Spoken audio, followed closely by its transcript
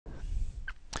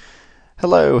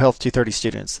Hello, Health 230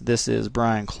 students. This is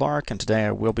Brian Clark, and today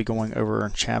I will be going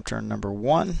over chapter number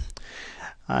 1.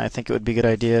 I think it would be a good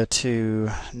idea to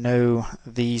know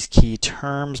these key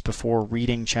terms before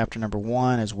reading chapter number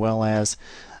 1 as well as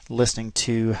listening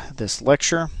to this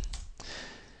lecture.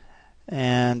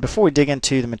 And before we dig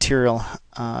into the material,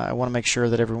 I want to make sure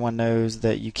that everyone knows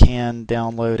that you can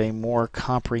download a more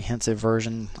comprehensive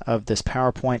version of this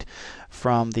PowerPoint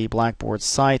from the Blackboard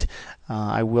site.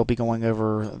 I will be going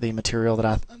over the material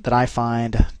that I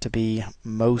find to be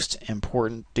most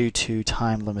important due to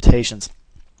time limitations.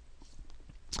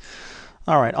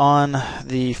 Alright, on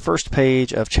the first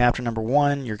page of chapter number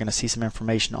 1, you're going to see some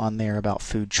information on there about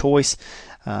food choice.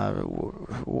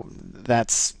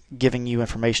 That's giving you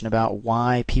information about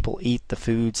why people eat the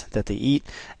foods that they eat,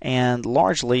 and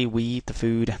largely we eat the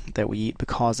food that we eat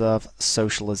because of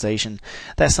socialization.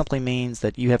 That simply means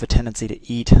that you have a tendency to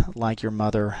eat like your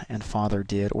mother and father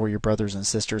did, or your brothers and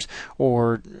sisters,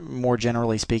 or more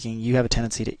generally speaking, you have a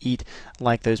tendency to eat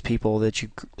like those people that you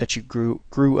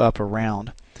grew up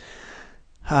around.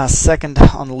 Second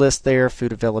on the list there,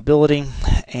 food availability,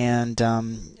 and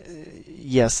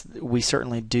yes, we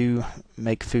certainly do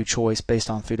make food choice based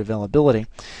on food availability,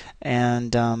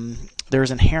 and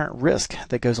there's inherent risk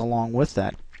that goes along with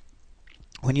that.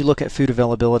 When you look at food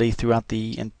availability throughout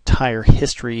the entire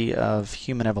history of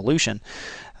human evolution,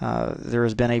 there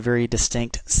has been a very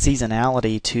distinct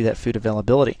seasonality to that food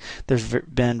availability. There's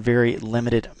been very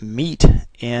limited meat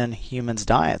in humans'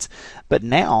 diets, but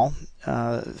now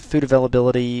food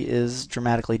availability is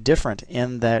dramatically different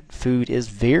in that food is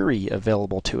very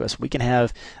available to us. We can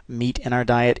have meat in our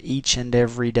diet each and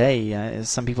every day.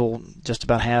 Some people just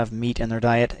about have meat in their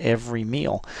diet every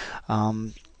meal.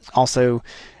 Also,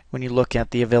 when you look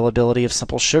at the availability of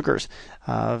simple sugars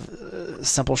are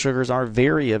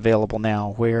very available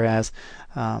now, whereas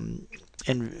in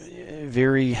a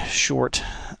very short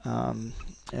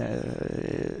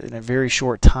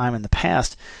time in the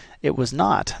past, it was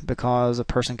not, because a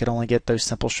person could only get those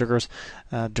simple sugars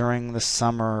during the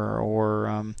summer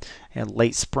or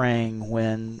late spring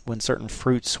when certain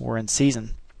fruits were in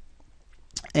season.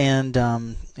 And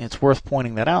it's worth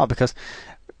pointing that out because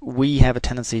we have a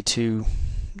tendency to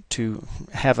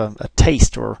have a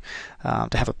taste or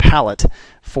to have a palate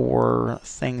for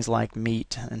things like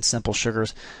meat and simple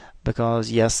sugars,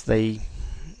 because yes, they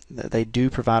do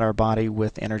provide our body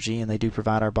with energy, and they do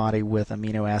provide our body with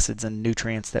amino acids and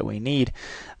nutrients that we need,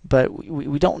 but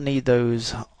we don't need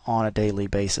those on a daily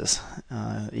basis,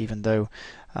 even though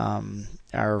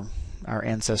our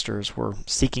ancestors were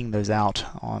seeking those out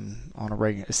on a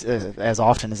regular, as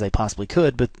often as they possibly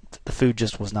could, but the food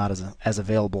just was not as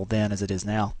available then as it is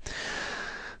now.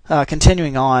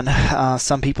 Continuing on,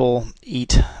 some people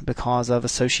eat because of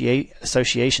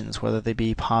associations, whether they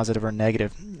be positive or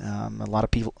negative. A lot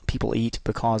of people eat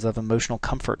because of emotional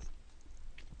comfort.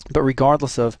 But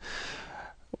regardless of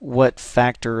what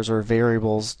factors or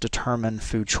variables determine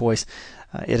food choice,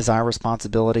 it is our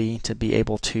responsibility to be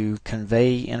able to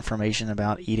convey information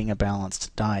about eating a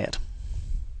balanced diet.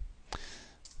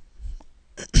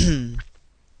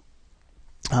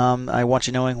 I want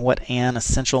you knowing what an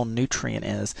essential nutrient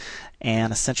is.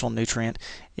 An essential nutrient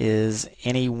is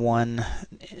any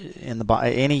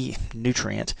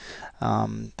nutrient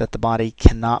that the body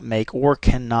cannot make or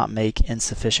cannot make in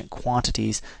sufficient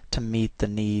quantities to meet the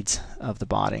needs of the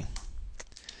body.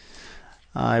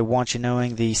 I want you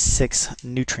knowing the 6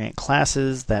 nutrient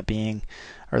classes,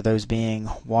 those being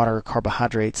water,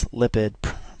 carbohydrates,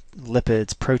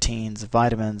 lipids, proteins,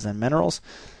 vitamins, and minerals.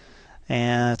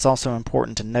 And it's also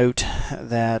important to note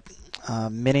that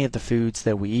many of the foods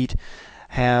that we eat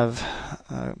have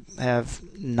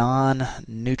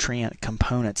non-nutrient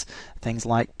components, things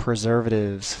like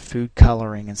preservatives, food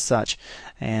coloring, and such.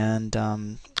 And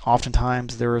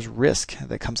oftentimes there is risk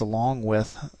that comes along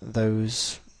with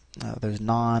those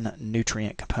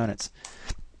non-nutrient components.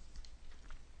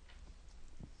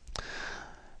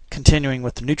 Continuing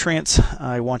with the nutrients,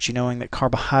 I want you knowing that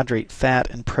carbohydrate, fat,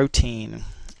 and protein,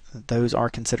 those are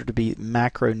considered to be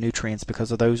macronutrients because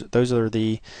of those are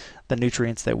the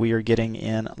nutrients that we are getting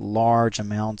in large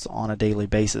amounts on a daily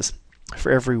basis.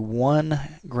 For every 1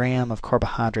 gram of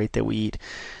carbohydrate that we eat,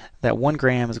 that 1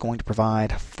 gram is going to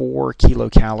provide 4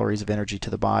 kilocalories of energy to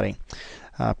the body.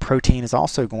 Protein is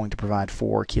also going to provide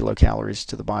 4 kilocalories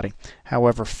to the body.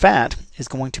 However, fat is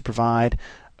going to provide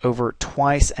over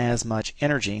twice as much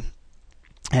energy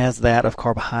as that of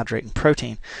carbohydrate and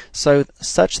protein,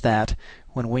 such that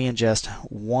when we ingest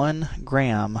 1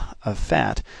 gram of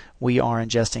fat, we are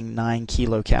ingesting 9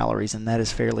 kilocalories, and that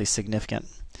is fairly significant.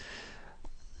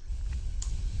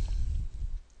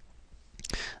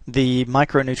 The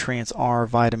micronutrients are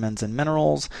vitamins and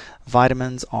minerals.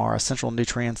 Vitamins are essential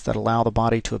nutrients that allow the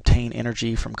body to obtain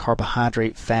energy from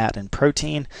carbohydrate, fat, and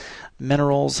protein.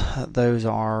 Minerals, those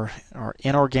are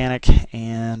inorganic,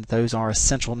 and those are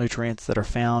essential nutrients that are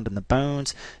found in the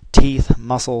bones, teeth,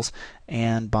 muscles,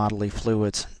 and bodily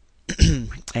fluids.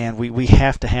 And we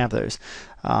have to have those.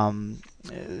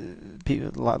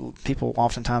 People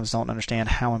oftentimes don't understand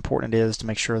how important it is to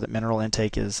make sure that mineral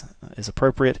intake is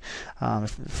appropriate.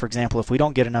 For example, if we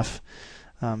don't get enough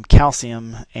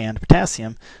calcium and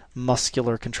potassium,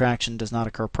 muscular contraction does not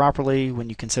occur properly. When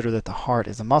you consider that the heart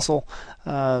is a muscle,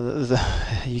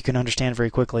 you can understand very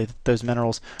quickly that those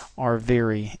minerals are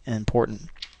very important.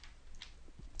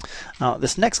 Now,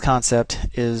 this next concept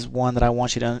is one that I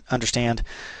want you to understand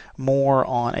more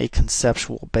on a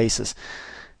conceptual basis.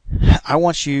 I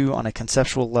want you on a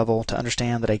conceptual level to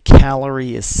understand that a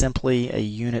calorie is simply a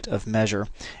unit of measure.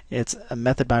 It's a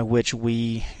method by which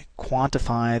we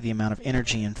quantify the amount of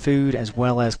energy in food as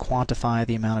well as quantify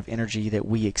the amount of energy that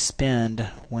we expend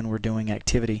when we're doing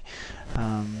activity,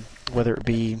 whether it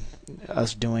be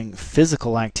us doing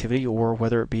physical activity or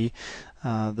whether it be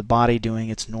the body doing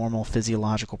its normal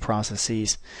physiological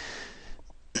processes.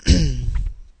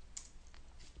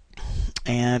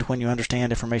 And when you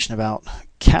understand information about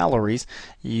calories,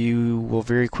 you will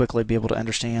very quickly be able to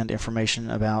understand information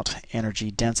about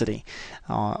energy density.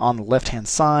 On the left-hand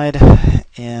side,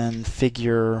 in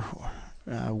figure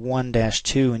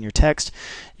 1-2 in your text,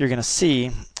 you're going to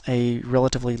see a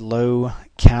relatively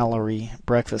low-calorie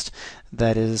breakfast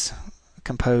that is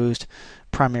composed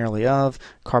primarily of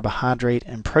carbohydrate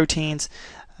and proteins.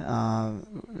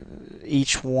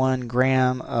 Each 1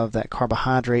 gram of that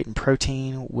carbohydrate and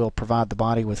protein will provide the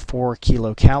body with 4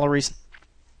 kilocalories.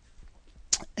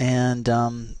 And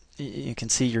you can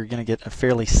see you're going to get a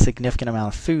fairly significant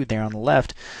amount of food there on the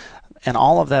left. And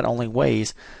all of that only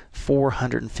weighs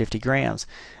 450 grams.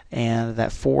 And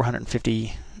that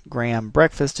 450 gram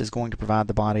breakfast is going to provide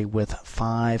the body with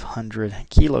 500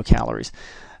 kilocalories,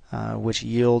 which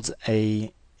yields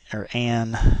a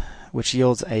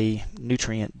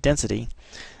nutrient density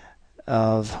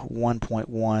of 1.1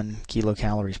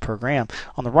 kilocalories per gram.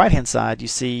 On the right-hand side, you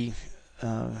see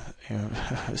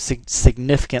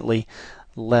significantly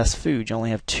less food. You only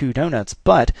have 2 donuts,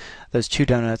 but those 2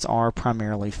 donuts are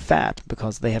primarily fat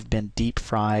because they have been deep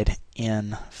fried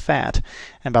in fat.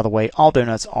 And by the way, all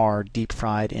donuts are deep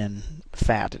fried in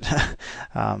fat.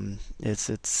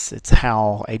 It's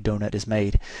how a donut is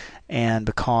made, and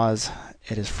because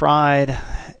it is fried,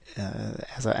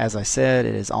 as I said,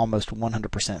 it is almost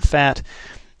 100% fat.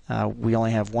 We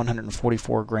only have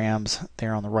 144 grams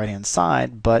there on the right-hand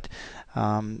side, but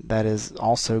that is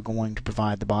also going to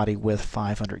provide the body with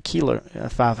 500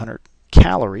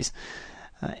 calories,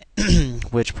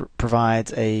 which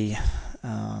provides an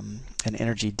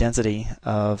energy density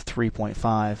of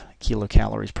 3.5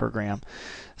 kilocalories per gram.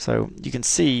 So you can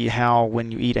see how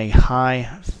when you eat a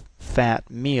high-fat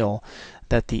meal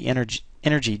that the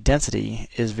energy density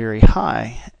is very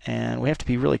high, and we have to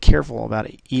be really careful about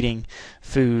eating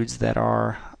foods that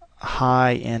are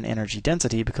high in energy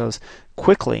density because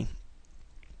quickly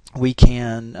we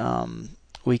can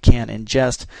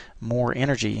ingest more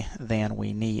energy than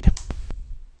we need.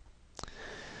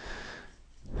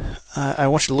 I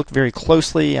want you to look very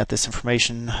closely at this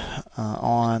information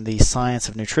on the science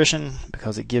of nutrition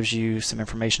because it gives you some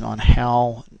information on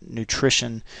how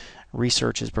nutrition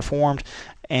research is performed.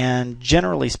 And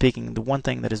generally speaking, the one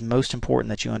thing that is most important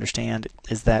that you understand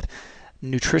is that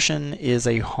nutrition is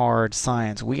a hard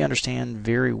science. We understand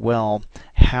very well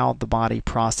how the body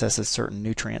processes certain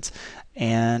nutrients,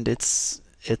 and it's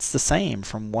the same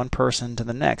from one person to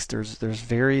the next. There's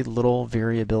very little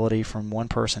variability from one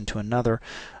person to another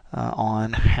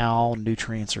on how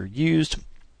nutrients are used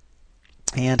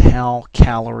and how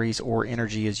calories or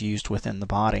energy is used within the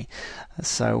body.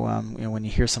 So when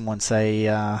you hear someone say,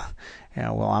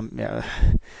 well,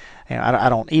 I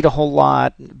don't eat a whole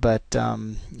lot, but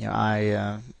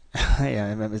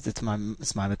it's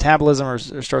my metabolism, or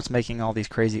starts making all these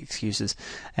crazy excuses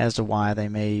as to why they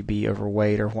may be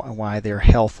overweight or why their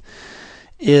health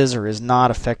is or is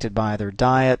not affected by their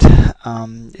diet.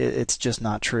 It's just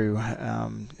not true.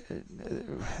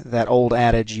 That old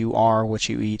adage, "You are what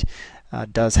you eat,"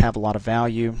 does have a lot of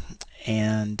value,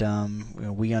 and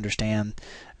we understand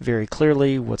very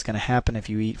clearly what's going to happen if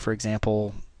you eat, for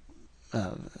example,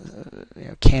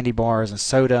 candy bars and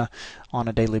soda on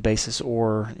a daily basis,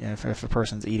 or if a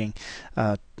person's eating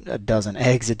a dozen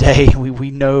eggs a day. We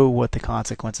know what the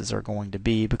consequences are going to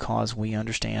be because we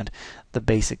understand the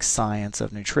basic science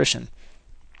of nutrition.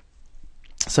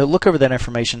 So look over that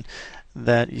information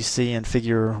that you see in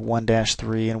Figure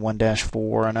 1-3 and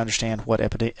 1-4 and understand what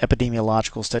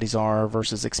epidemiological studies are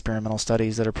versus experimental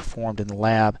studies that are performed in the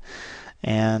lab.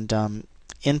 And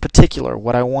in particular,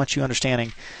 what I want you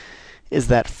understanding is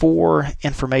that for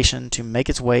information to make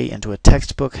its way into a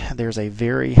textbook, there's a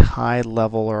very high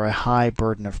level or a high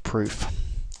burden of proof.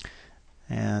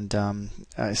 And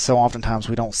so oftentimes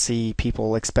we don't see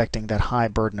people expecting that high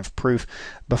burden of proof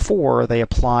before they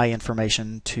apply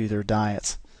information to their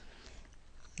diets.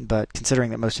 But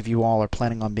considering that most of you all are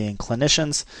planning on being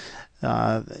clinicians,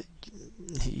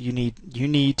 you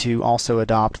need to also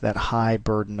adopt that high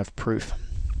burden of proof.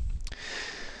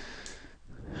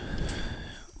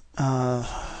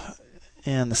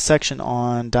 In the section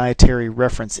on dietary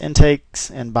reference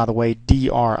intakes, and by the way,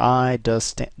 DRI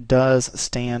does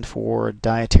stand for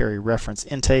dietary reference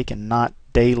intake and not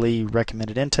daily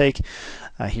recommended intake.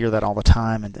 I hear that all the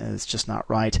time, and it's just not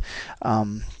right.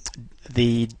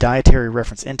 The dietary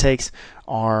reference intakes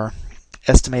are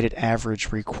estimated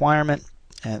average requirement,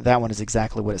 and that one is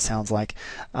exactly what it sounds like.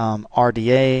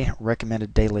 RDA,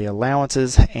 recommended daily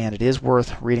allowances, and it is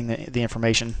worth reading the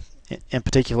information, in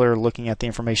particular looking at the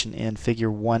information in Figure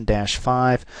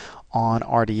 1-5 on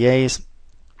RDAs,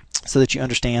 so that you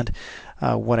understand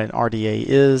what an RDA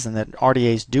is, and that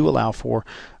RDAs do allow for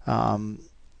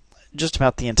just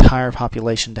about the entire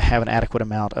population to have an adequate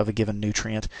amount of a given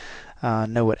nutrient.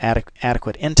 Know what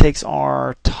adequate intakes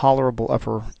are, tolerable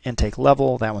upper intake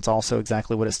level, that one's also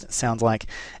exactly what it sounds like,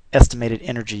 estimated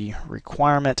energy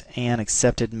requirement, and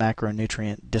accepted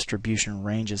macronutrient distribution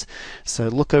ranges. So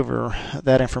look over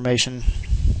that information.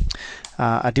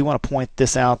 I do want to point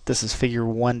this out. This is Figure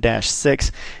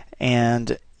 1-6,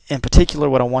 and in particular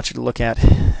what I want you to look at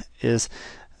is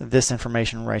this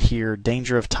information right here,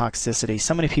 danger of toxicity.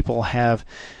 So many people have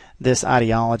this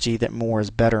ideology that more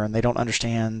is better, and they don't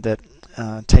understand that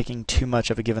taking too much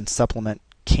of a given supplement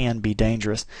can be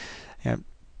dangerous.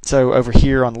 So over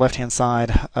here on the left-hand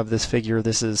side of this figure,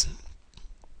 this is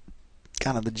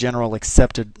kind of the general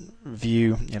accepted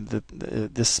view.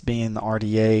 This being the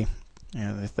RDA.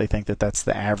 They think that that's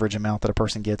the average amount that a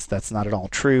person gets. That's not at all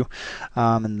true,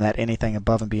 and that anything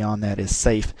above and beyond that is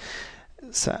safe.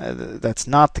 So that's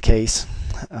not the case.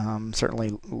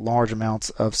 Certainly large amounts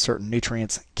of certain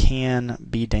nutrients can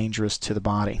be dangerous to the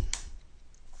body.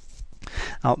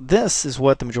 Now this is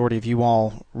what the majority of you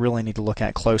all really need to look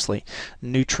at closely,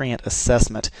 nutrient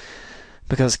assessment,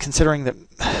 because considering that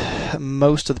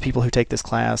most of the people who take this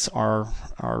class are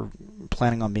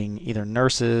planning on being either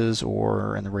nurses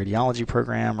or in the radiology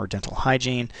program or dental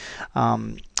hygiene,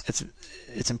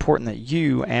 it's important that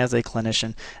you, as a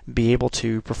clinician, be able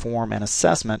to perform an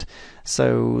assessment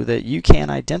so that you can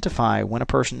identify when a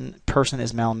person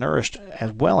is malnourished,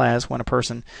 as well as when a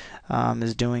person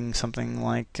is doing something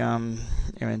like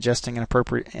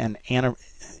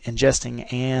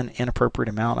ingesting an inappropriate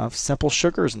amount of simple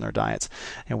sugars in their diets.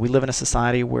 And we live in a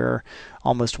society where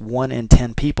almost 1 in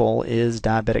 10 people is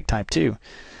diabetic type 2.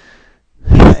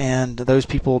 And those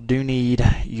people do need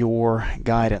your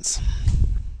guidance.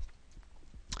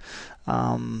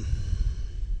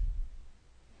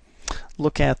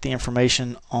 Look at the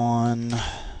information on,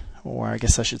 or I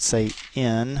guess I should say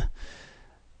in,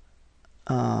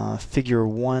 Figure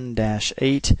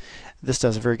 1-8. This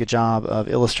does a very good job of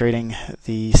illustrating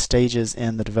the stages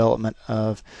in the development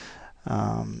of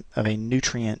a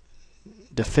nutrient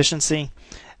deficiency,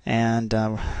 and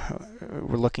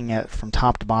we're looking at from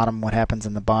top to bottom what happens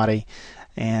in the body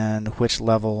and which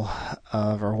level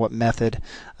of, or what method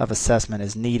of assessment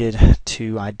is needed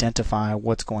to identify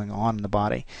what's going on in the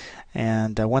body.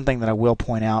 And one thing that I will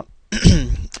point out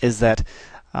is that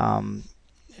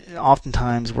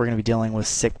oftentimes we're going to be dealing with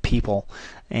sick people,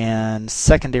 and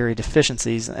secondary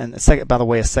deficiencies, and by the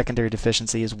way, a secondary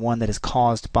deficiency is one that is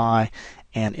caused by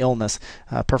an illness.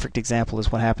 A perfect example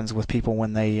is what happens with people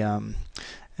when they,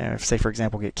 say for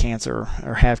example, get cancer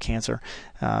or have cancer.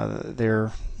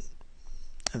 They're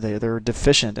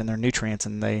deficient in their nutrients,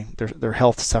 and their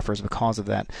health suffers because of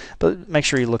that. But make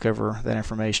sure you look over that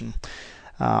information.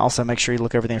 Also, make sure you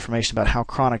look over the information about how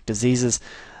chronic diseases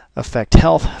affect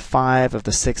health. 5 of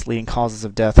the 6 leading causes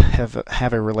of death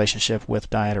have a relationship with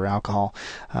diet or alcohol.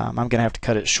 I'm going to have to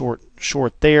cut it short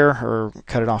there, or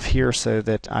cut it off here, so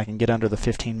that I can get under the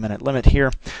 15-minute limit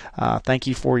here. Thank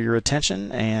you for your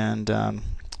attention, and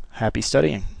happy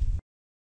studying.